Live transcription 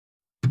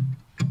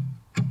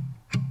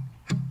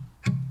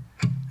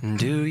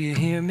Do you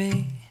hear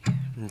me?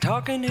 I'm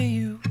talking to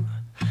you.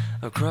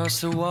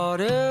 Across the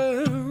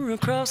water,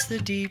 across the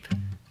deep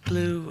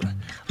blue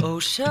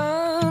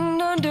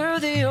ocean, under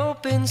the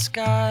open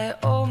sky.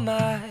 Oh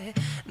my,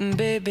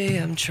 baby,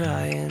 I'm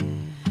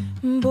trying.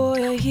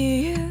 Boy, I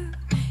hear you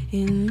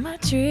in my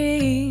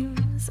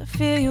dreams. I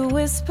feel you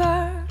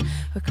whisper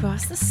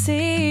across the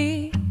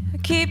sea. I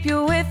keep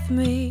you with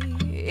me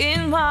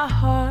in my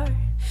heart.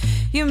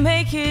 You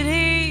make it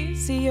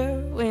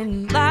easier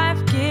when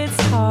life gets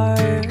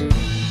hard.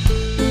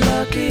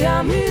 Lucky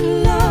I'm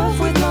in love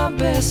with my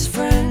best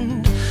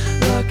friend.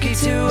 Lucky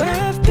to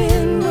have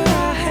been where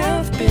I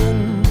have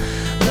been.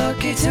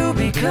 Lucky to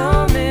be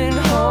coming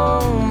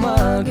home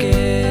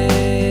again.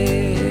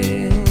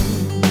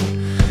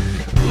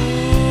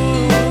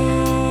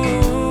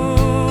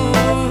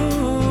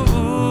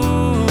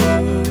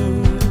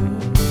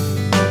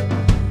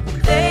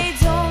 They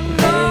don't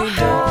know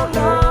how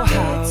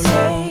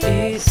long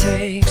it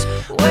takes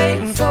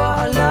waiting for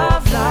a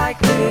love like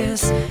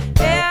this.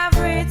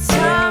 Every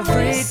time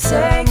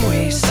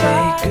we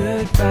say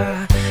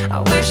goodbye, I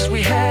wish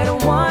we had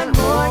one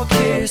more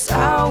kiss.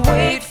 I'll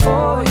wait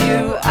for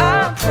you,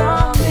 I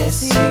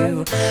promise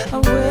you I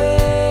will.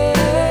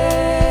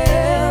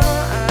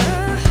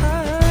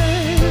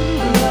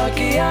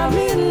 Lucky I'm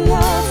in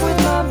love with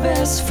my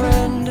best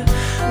friend.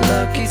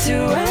 Lucky to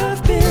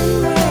have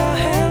been where I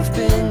have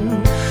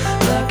been.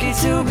 Lucky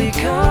to be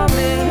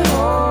coming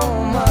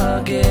home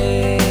again.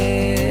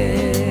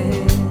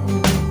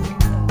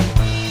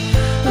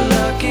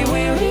 Lucky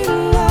we're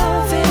in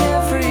love in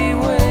every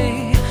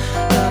way.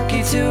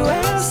 Lucky to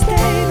have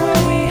stayed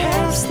where we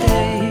have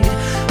stayed.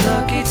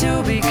 Lucky to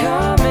be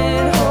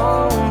coming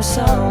home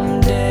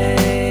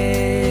someday.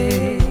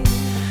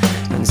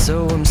 And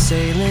so I'm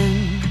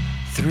sailing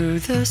through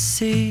the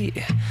sea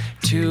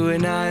to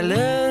an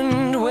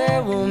island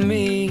where we'll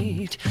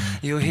meet.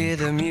 You'll hear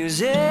the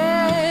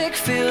music,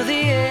 feel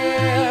the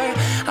air.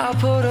 I'll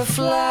put a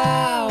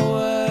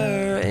flower